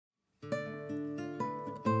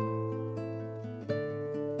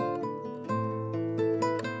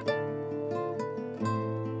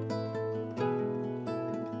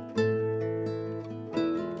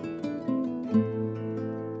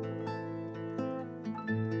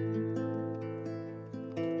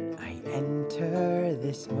enter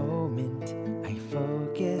this moment, I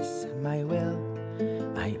focus my will,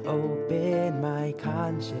 I open my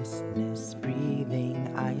consciousness,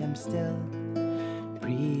 breathing, I am still,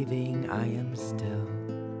 breathing, I am still.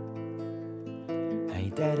 I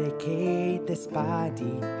dedicate this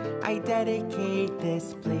body, I dedicate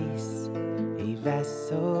this place, a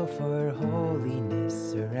vessel for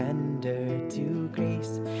holiness, surrender to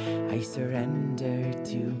grace, I surrender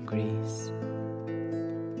to grace.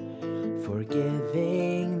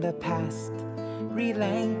 Forgiving the past,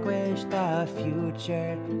 relinquish the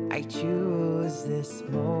future, I choose this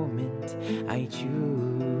moment, I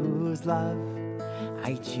choose love,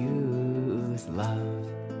 I choose love.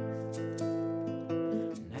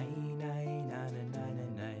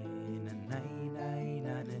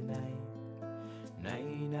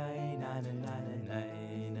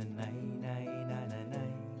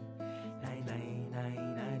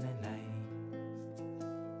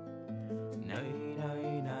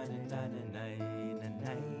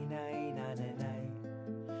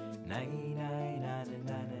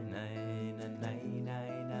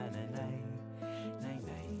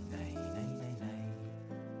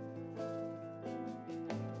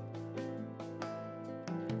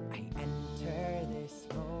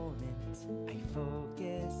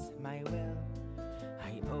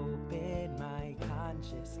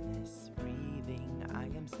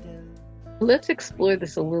 Let's explore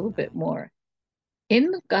this a little bit more.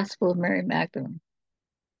 In the Gospel of Mary Magdalene,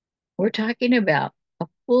 we're talking about a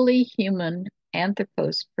fully human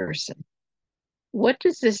anthropos person. What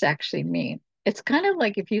does this actually mean? It's kind of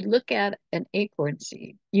like if you look at an acorn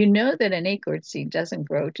seed, you know that an acorn seed doesn't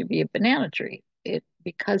grow to be a banana tree.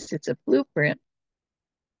 Because it's a blueprint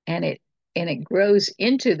and it grows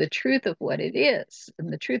into the truth of what it is.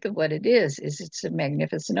 And the truth of what it is it's a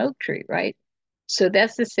magnificent oak tree, right? So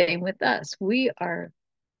that's the same with us. We are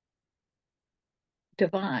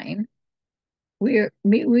divine. We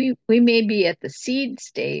may be at the seed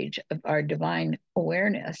stage of our divine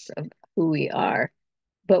awareness of who we are,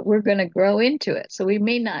 but we're going to grow into it. So we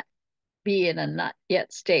may not be in a not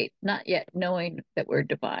yet state, not yet knowing that we're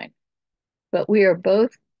divine, but we are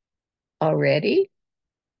both already,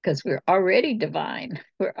 because we're already divine.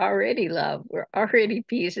 We're already love. We're already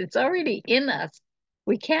peace. It's already in us.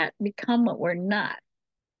 We can't become what we're not.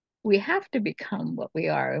 We have to become what we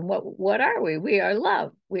are. And what are we? We are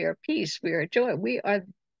love. We are peace. We are joy. We are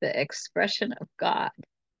the expression of God.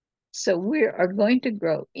 So we are going to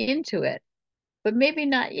grow into it, but maybe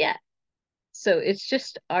not yet. So it's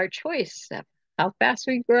just our choice of how fast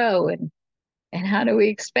we grow and how do we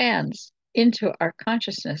expand into our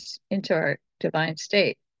consciousness, into our divine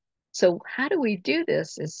state. So how do we do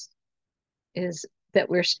this is that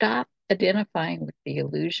we're stop identifying with the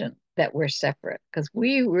illusion that we're separate, because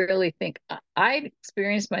we really think I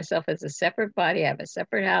experience myself as a separate body. I have a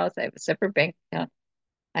separate house. I have a separate bank account.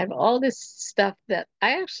 I have all this stuff that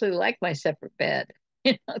I actually like my separate bed,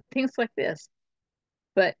 things like this.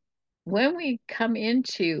 But when we come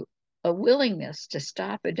into a willingness to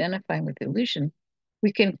stop identifying with illusion,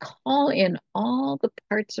 we can call in all the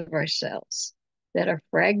parts of ourselves that are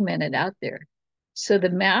fragmented out there. So the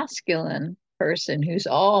masculine person who's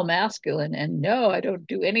all masculine and no, I don't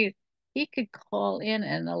do any, he could call in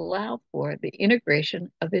and allow for the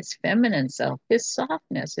integration of his feminine self, his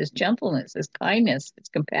softness, his gentleness, his kindness, his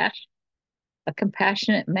compassion. A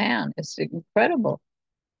compassionate man is incredible.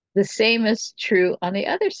 The same is true on the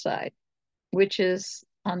other side, which is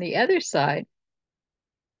on the other side,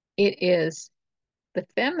 it is the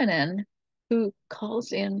feminine who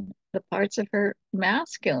calls in the parts of her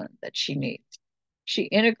masculine that she needs. She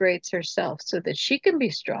integrates herself so that she can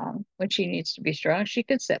be strong when she needs to be strong. She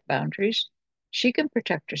can set boundaries. She can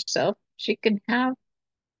protect herself. She can have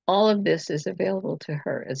all of this is available to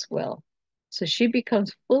her as well. So she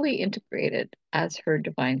becomes fully integrated as her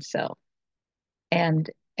divine self. And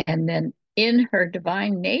and then in her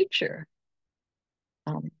divine nature,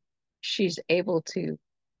 um, she's able to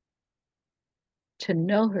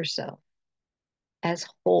know herself as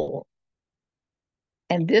whole.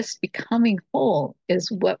 And this becoming whole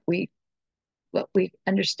is what we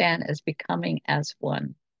understand as becoming as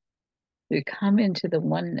one. We come into the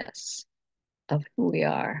oneness of who we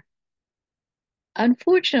are.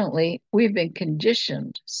 Unfortunately, we've been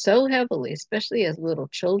conditioned so heavily, especially as little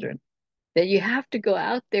children, that you have to go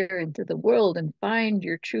out there into the world and find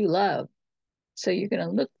your true love. So you're going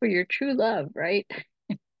to look for your true love, right?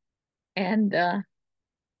 And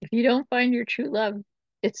if you don't find your true love,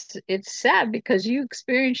 it's sad because you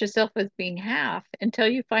experience yourself as being half until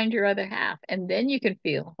you find your other half, and then you can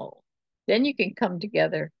feel whole. Then you can come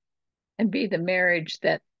together and be the marriage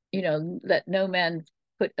that let no man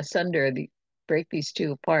put asunder. break these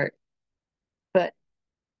two apart. But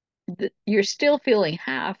you're still feeling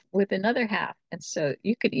half with another half. And so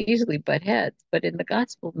you could easily butt heads. But in the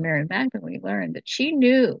Gospel of Mary Magdalene, we learned that she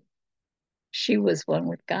knew she was one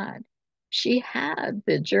with God. She had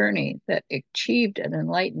the journey that achieved an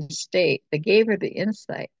enlightened state that gave her the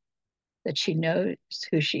insight that she knows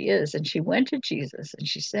who she is. And she went to Jesus and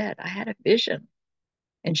she said, I had a vision.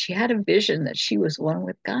 And she had a vision that she was one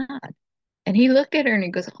with God. And he looked at her and he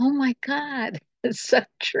goes, oh my God, it's so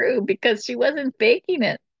true, because she wasn't faking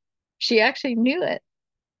it. She actually knew it.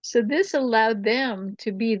 So this allowed them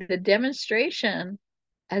to be the demonstration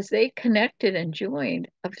as they connected and joined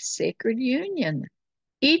of sacred union,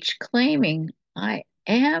 each claiming, I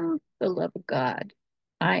am the love of God.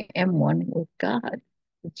 I am one with God.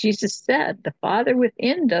 Jesus said, the Father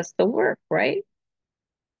within does the work, right?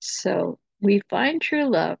 So we find true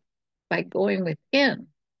love by going within.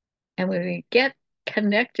 And when we get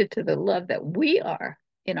connected to the love that we are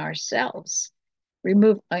in ourselves,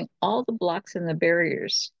 removing all the blocks and the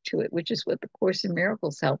barriers to it, which is what the Course in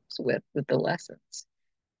Miracles helps with the lessons.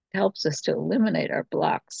 It helps us to eliminate our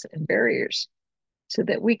blocks and barriers so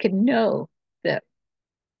that we can know that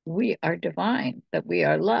we are divine, that we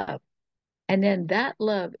are love. And then that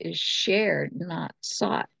love is shared, not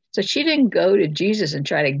sought. So she didn't go to Jesus and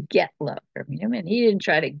try to get love from him, and he didn't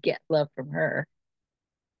try to get love from her.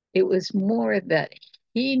 It was more that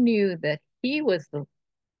he knew that he was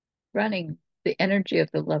running the energy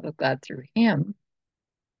of the love of God through him.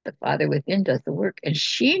 The Father within does the work. And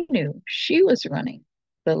she knew she was running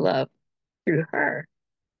the love through her.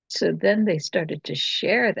 So then they started to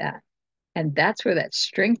share that. And that's where that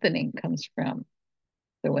strengthening comes from.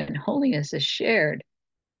 So when holiness is shared,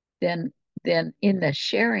 then in the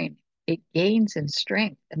sharing, it gains in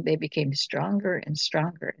strength, and they became stronger and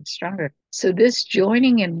stronger and stronger. So this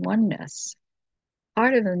joining in oneness,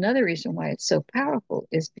 part of another reason why it's so powerful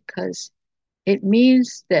is because it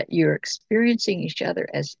means that you're experiencing each other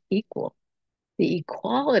as equal. The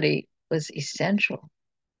equality was essential.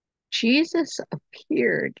 Jesus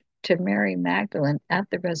appeared to Mary Magdalene at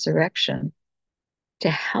the resurrection to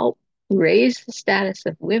help raise the status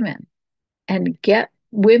of women and get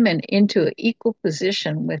women into an equal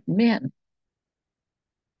position with men.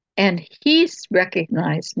 And he's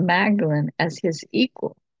recognized Magdalene as his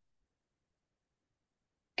equal.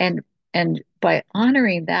 And by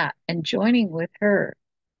honoring that and joining with her,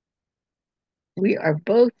 we are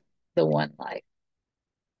both the one life.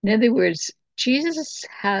 In other words, Jesus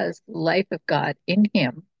has the life of God in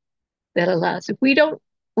him that allows it.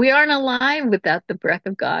 We aren't alive without the breath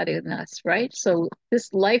of God in us, right? So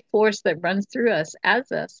this life force that runs through us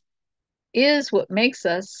as us is what makes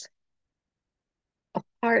us a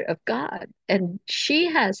part of God. And she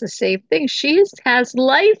has the same thing. She has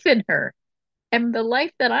life in her. And the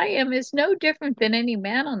life that I am is no different than any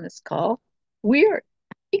man on this call. We are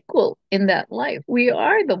equal in that life. We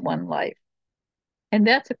are the one life. And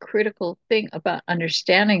that's a critical thing about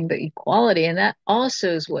understanding the equality. And that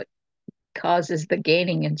also is what causes the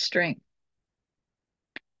gaining in strength.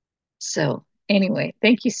 So, anyway,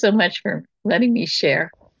 thank you so much for letting me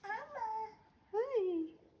share.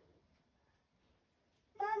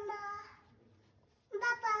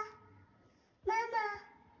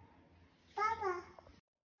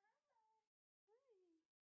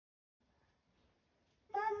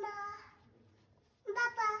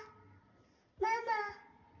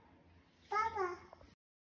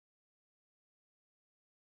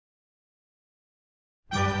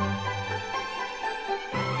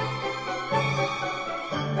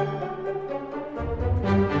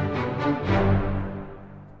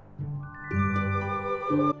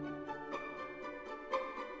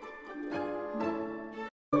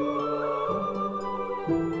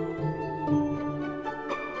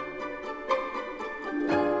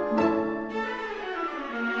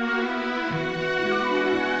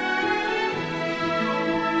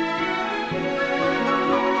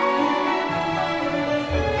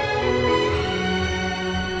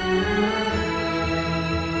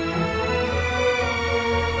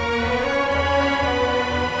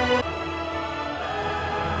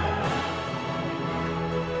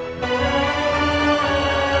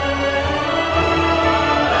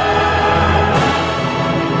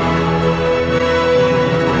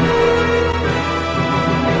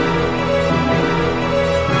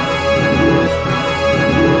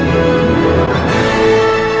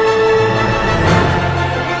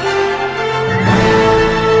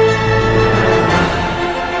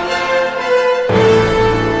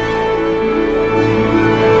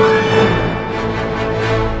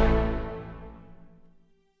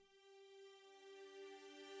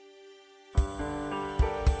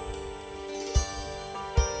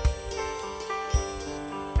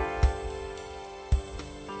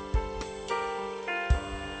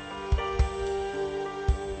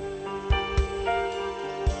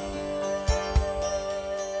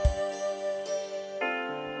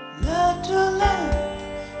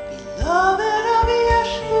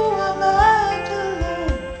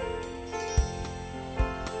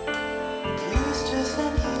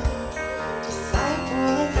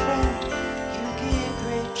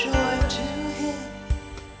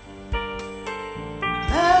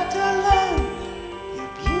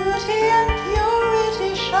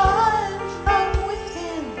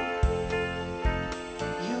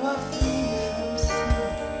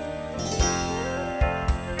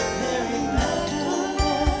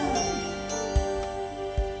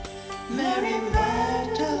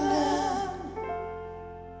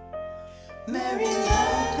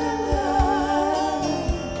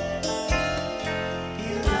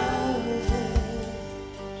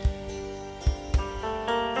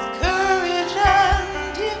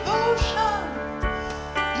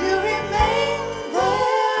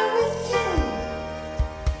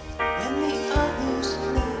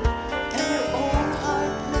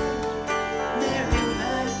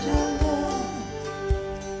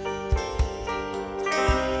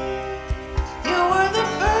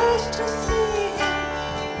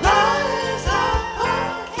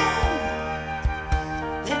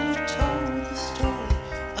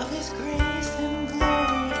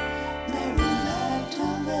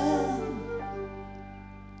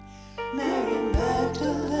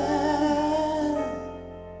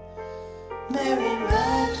 Mary